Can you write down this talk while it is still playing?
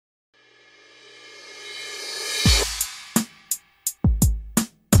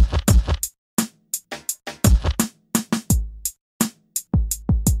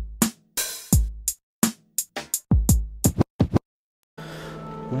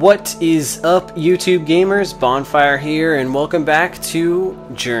What is up, YouTube gamers? Bonfire here, and welcome back to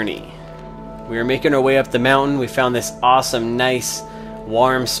Journey. We are making our way up the mountain. We found this awesome, nice,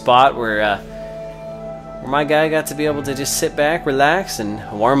 warm spot where my guy got to be able to just sit back, relax, and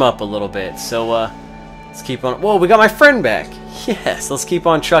warm up a little bit. So let's keep on. Whoa, we got my friend back. Yes, let's keep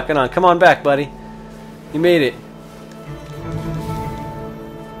on trucking on. Come on back, buddy. You made it.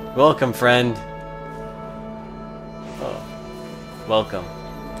 Welcome, friend. Oh, welcome.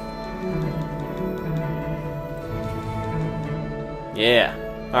 Yeah.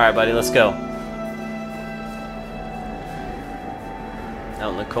 Alright, buddy, let's go.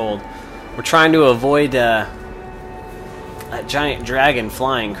 Out in the cold. We're trying to avoid that giant dragon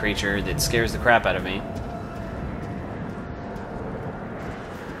flying creature that scares the crap out of me.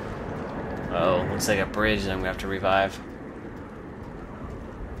 Oh, looks like a bridge that I'm going to have to revive.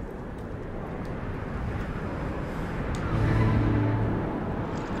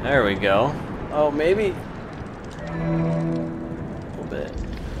 There we go. Oh, maybe... a little bit.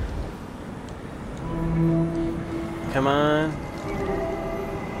 Come on.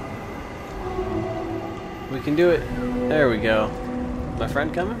 We can do it. There we go. My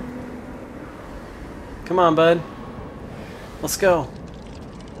friend coming? Come on, bud. Let's go.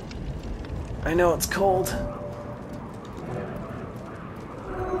 I know it's cold.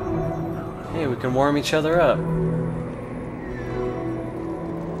 Hey, we can warm each other up.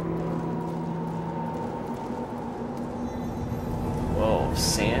 Whoa,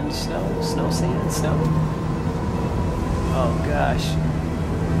 sand, snow, snow, sand, snow. Oh gosh.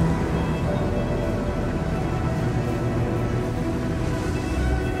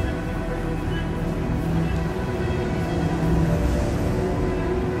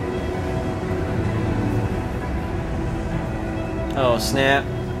 Oh snap.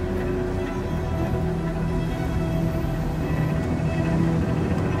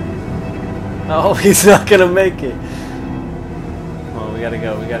 Oh, he's not gonna make it. Oh, we gotta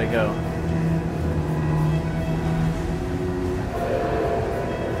go, we gotta go.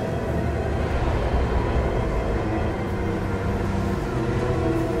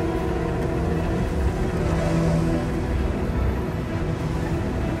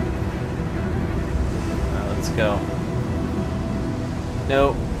 Alright, let's go.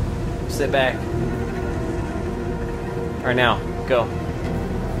 Nope. Sit back. Alright, now, go.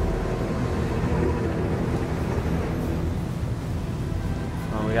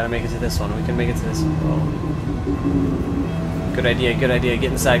 Oh, we gotta make it to this one. We can make it to this one. Oh. Good idea, good idea.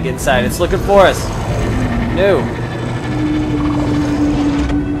 Get inside, get inside. It's looking for us. No.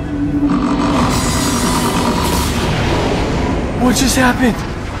 What just happened?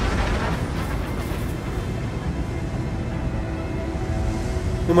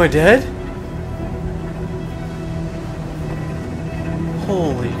 Am I dead?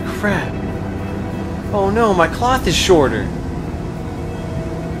 Holy crap. Oh no, my cloth is shorter.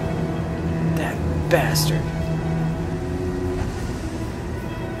 That bastard.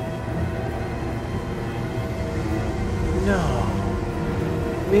 No.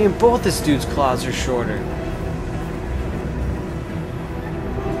 Me and both this dude's claws are shorter.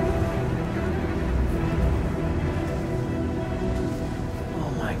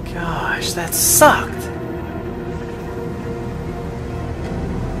 Gosh, that sucked.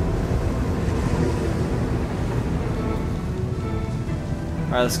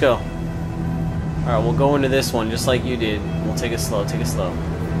 Alright, let's go. Alright, we'll go into this one just like you did. We'll take it slow, take it slow.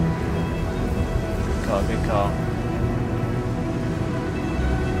 Good call, good call.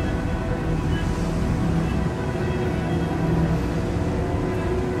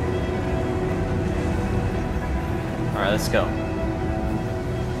 Alright, let's go.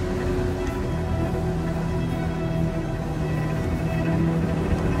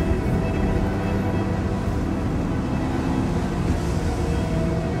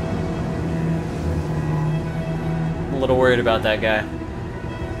 A little worried about that guy.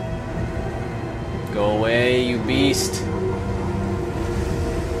 Go away, you beast.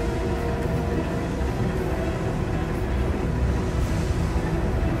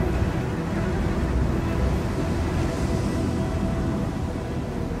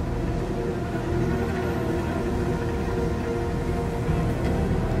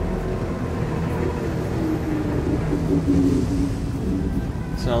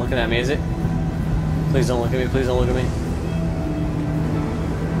 It's not looking at me, is it? Please don't look at me, please don't look at me.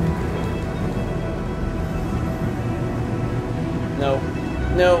 No.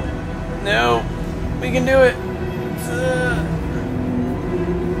 No. No. We can do it.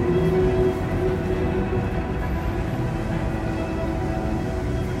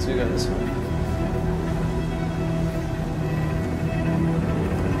 So we go this way.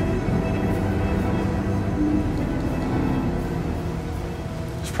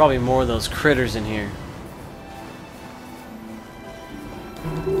 probably more of those critters in here.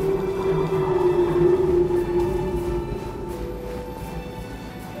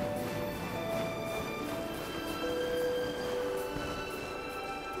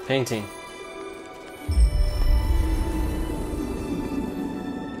 Painting.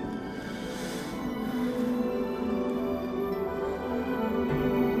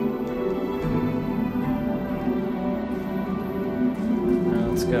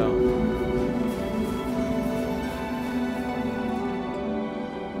 Let's go.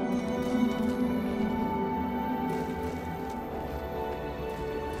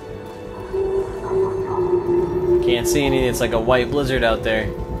 Can't see anything. It's like a white blizzard out there.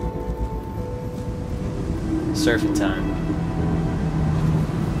 Surfing time.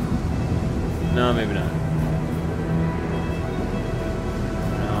 No, maybe not.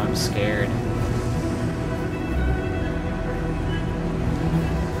 No, I'm scared.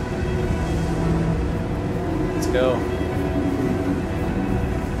 Let's go.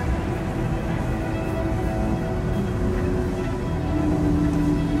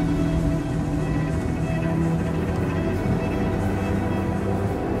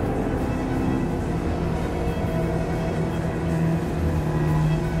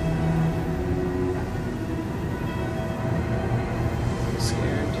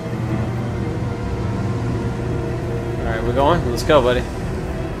 We're going? Let's go, buddy.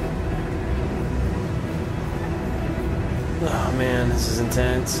 Oh man, this is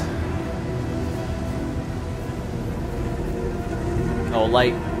intense. Oh,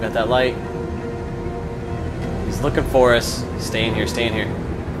 light. We got that light. He's looking for us. Stay in here, stay in here.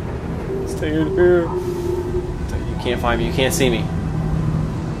 Stay in here. You can't find me, you can't see me.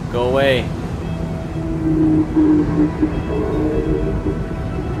 Go away.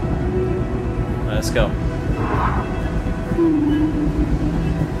 Let's go.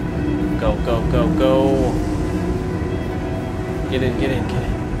 Go, go, go, go. Get in, get in, get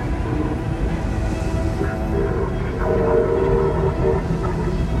in.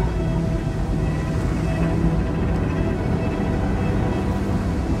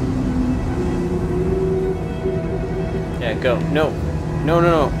 Yeah, go. No. No, no,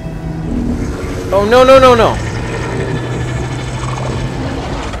 no. Oh, no, no, no, no.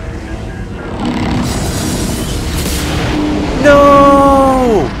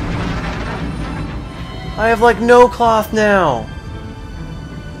 No! I have like no cloth now.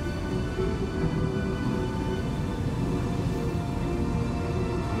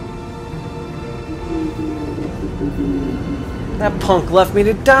 That punk left me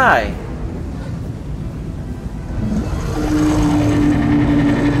to die.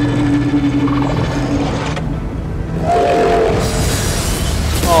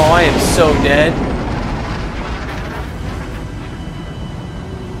 Oh, I am so dead.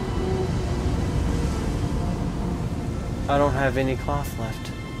 I don't have any cloth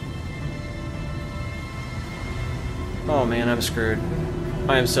left. Oh man, I'm screwed.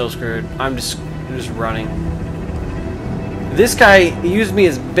 I am so screwed. I'm just running. This guy used me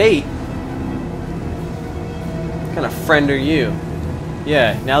as bait. What kind of friend are you?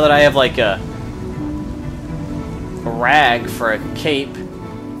 Yeah, now that I have like a rag for a cape,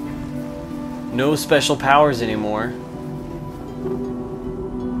 no special powers anymore.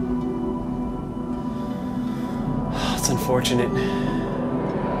 It's unfortunate.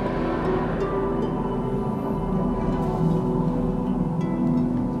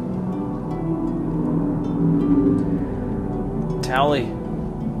 Tally.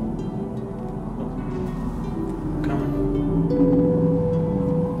 Come on.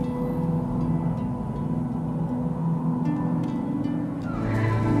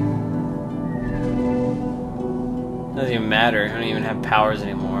 Doesn't even matter. I don't even have powers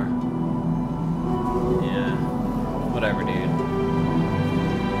anymore. Yeah. Whatever, dude.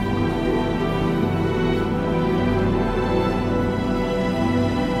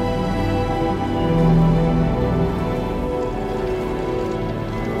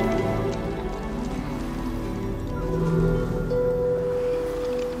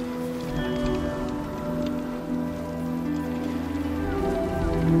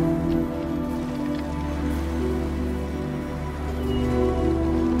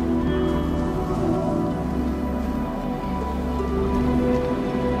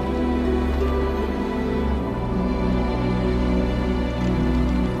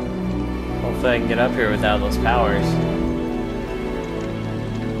 Hopefully I can get up here without those powers.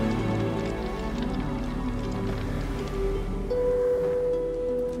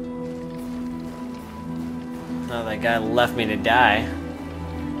 Oh, that guy left me to die.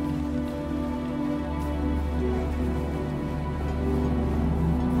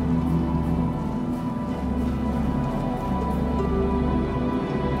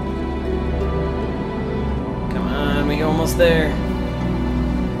 almost there.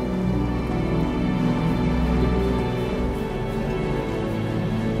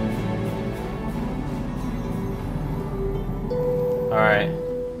 Alright.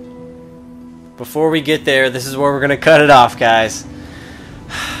 Before we get there, this is where we're going to cut it off, guys.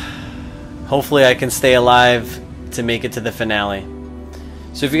 Hopefully I can stay alive to make it to the finale.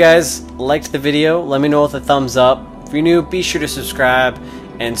 So if you guys liked the video, let me know with a thumbs up. If you're new, be sure to subscribe,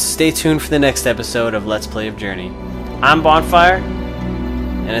 and stay tuned for the next episode of Let's Play of Journey. I'm Bonfire,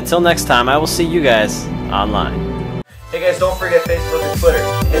 and until next time, I will see you guys online. Hey guys, don't forget Facebook and Twitter.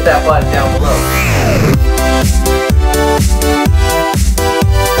 Hit that button down below.